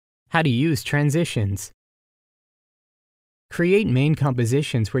How to use transitions. Create main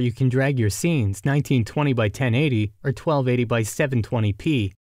compositions where you can drag your scenes 1920 by 1080 or 1280 by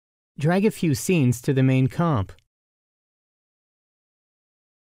 720p. Drag a few scenes to the main comp.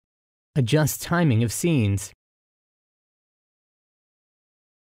 Adjust timing of scenes.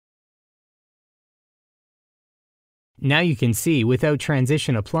 Now you can see, without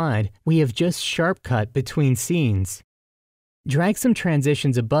transition applied, we have just sharp cut between scenes. Drag some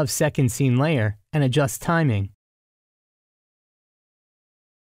transitions above second scene layer and adjust timing.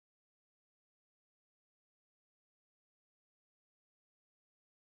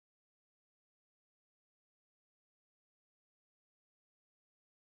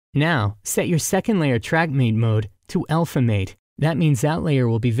 Now, set your second layer track mate mode to alpha mate. That means that layer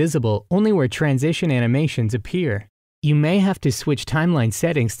will be visible only where transition animations appear. You may have to switch timeline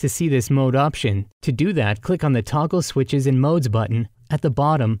settings to see this mode option. To do that, click on the Toggle Switches and Modes button at the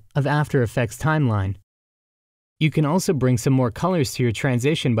bottom of After Effects timeline. You can also bring some more colors to your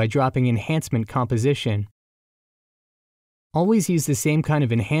transition by dropping Enhancement Composition. Always use the same kind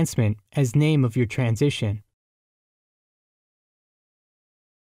of enhancement as name of your transition.